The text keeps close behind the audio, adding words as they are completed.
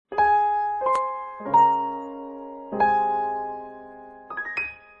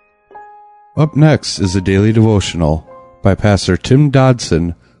Up next is a daily devotional by Pastor Tim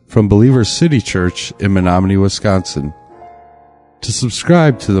Dodson from Believer City Church in Menominee, Wisconsin. To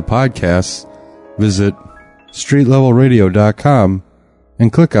subscribe to the podcast, visit streetlevelradio.com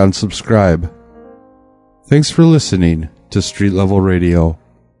and click on subscribe. Thanks for listening to Street Level Radio.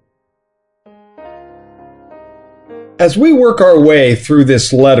 As we work our way through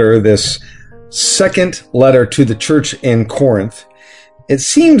this letter, this second letter to the church in Corinth, it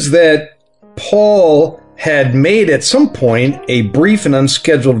seems that Paul had made at some point a brief and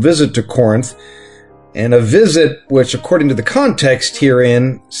unscheduled visit to Corinth, and a visit which, according to the context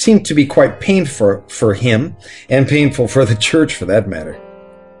herein, seemed to be quite painful for him, and painful for the church for that matter.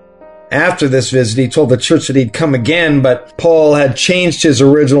 After this visit, he told the church that he'd come again, but Paul had changed his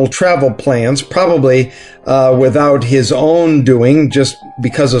original travel plans, probably without his own doing, just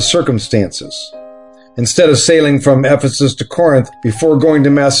because of circumstances. Instead of sailing from Ephesus to Corinth before going to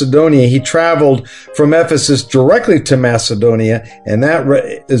Macedonia, he traveled from Ephesus directly to Macedonia, and that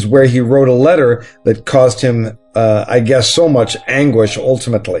is where he wrote a letter that caused him, so much anguish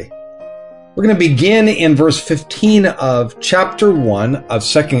ultimately. We're going to begin in verse 15 of chapter 1 of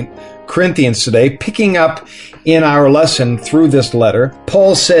 2 Corinthians today, picking up in our lesson through this letter.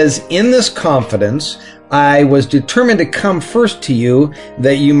 Paul says, "In this confidence, I was determined to come first to you,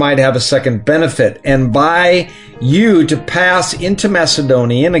 that you might have a second benefit, and by you to pass into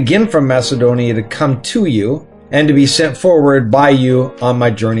Macedonia, and again from Macedonia to come to you, and to be sent forward by you on my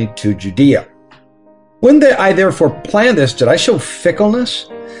journey to Judea. When I therefore planned this, did I show fickleness?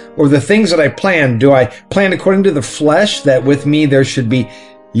 Or the things that I planned, do I plan according to the flesh, that with me there should be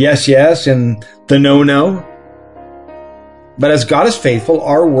yes, yes, and the no, no? But as God is faithful,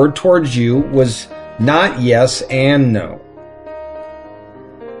 our word towards you was not yes and no."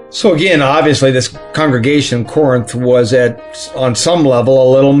 So again, obviously this congregation in Corinth was on some level,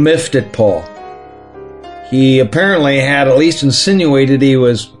 a little miffed at Paul. He apparently had at least insinuated he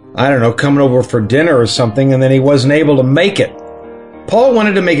was, coming over for dinner or something, and then he wasn't able to make it. Paul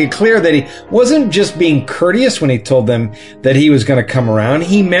wanted to make it clear that he wasn't just being courteous when he told them that he was going to come around.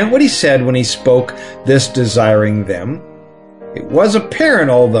 He meant what he said when he spoke this, desiring them. It was apparent,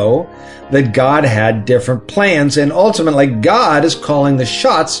 although, that God had different plans, and ultimately God is calling the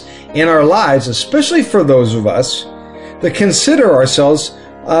shots in our lives, especially for those of us that consider ourselves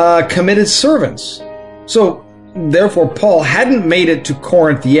committed servants. So, therefore, Paul hadn't made it to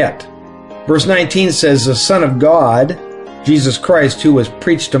Corinth yet. Verse 19 says, "The Son of God, Jesus Christ, who was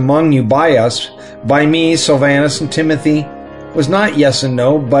preached among you by us, by me, Silvanus, and Timothy, was not yes and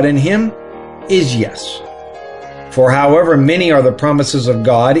no, but in him is yes. For however many are the promises of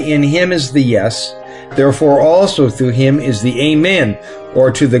God, in him is the yes. Therefore also through him is the amen,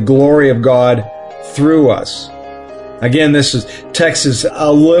 or to the glory of God through us." Again, text is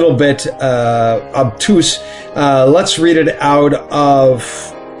a little bit obtuse. Let's read it out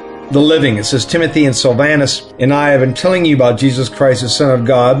of the Living. It says, "Timothy and Silvanus and I have been telling you about Jesus Christ, the Son of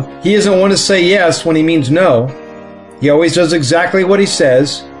God. He isn't one to say yes when he means no. He always does exactly what he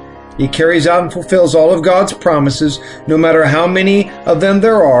says. He carries out and fulfills all of God's promises, no matter how many of them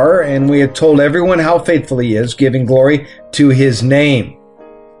there are, and we have told everyone how faithful he is, giving glory to his name."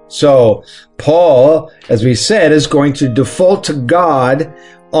 So, Paul, as we said, is going to default to God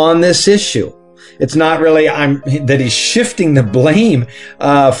on this issue. It's not really that he's shifting the blame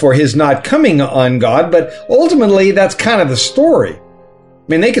for his not coming on God, but ultimately that's kind of the story. I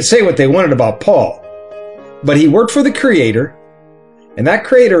mean, they could say what they wanted about Paul, but he worked for the Creator, and that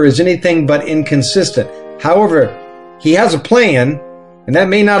Creator is anything but inconsistent. However, he has a plan, and that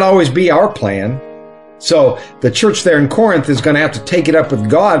may not always be our plan. So the church there in Corinth is going to have to take it up with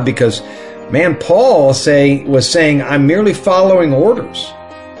God, because, man, Paul was saying, "I'm merely following orders."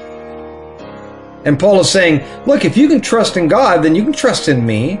 And Paul is saying, look, if you can trust in God, then you can trust in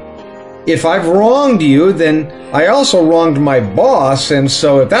me. If I've wronged you, then I also wronged my boss, and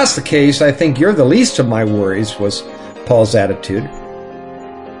so if that's the case, I think you're the least of my worries, was Paul's attitude.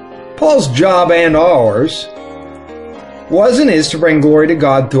 Paul's job and ours was and is to bring glory to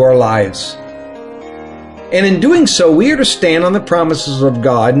God through our lives. And in doing so, we are to stand on the promises of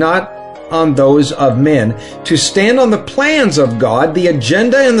God, not on those of men, to stand on the plans of God, the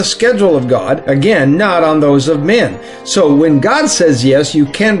agenda and the schedule of God, again, not on those of men. So when God says yes, you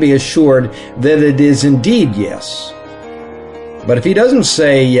can be assured that it is indeed yes. But if he doesn't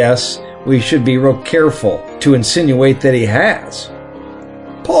say yes, we should be real careful to insinuate that he has.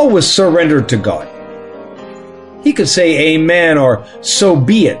 Paul was surrendered to God. He could say amen or so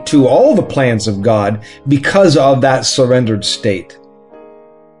be it to all the plans of God because of that surrendered state.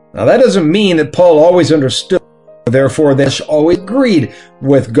 Now, that doesn't mean that Paul always understood Therefore, they always agreed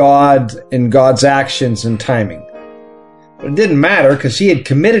with God and God's actions and timing. But it didn't matter because he had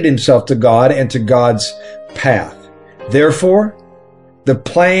committed himself to God and to God's path. Therefore, the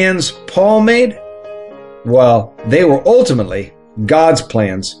plans Paul made, well, they were ultimately God's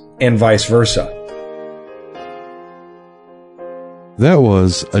plans and vice versa. That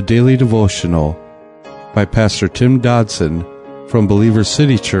was a daily devotional by Pastor Tim Dodson from Believer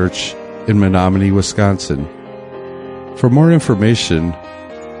City Church in Menominee, Wisconsin. For more information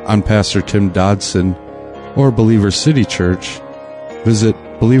on Pastor Tim Dodson or Believer City Church, visit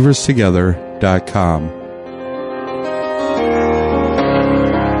believerstogether.com.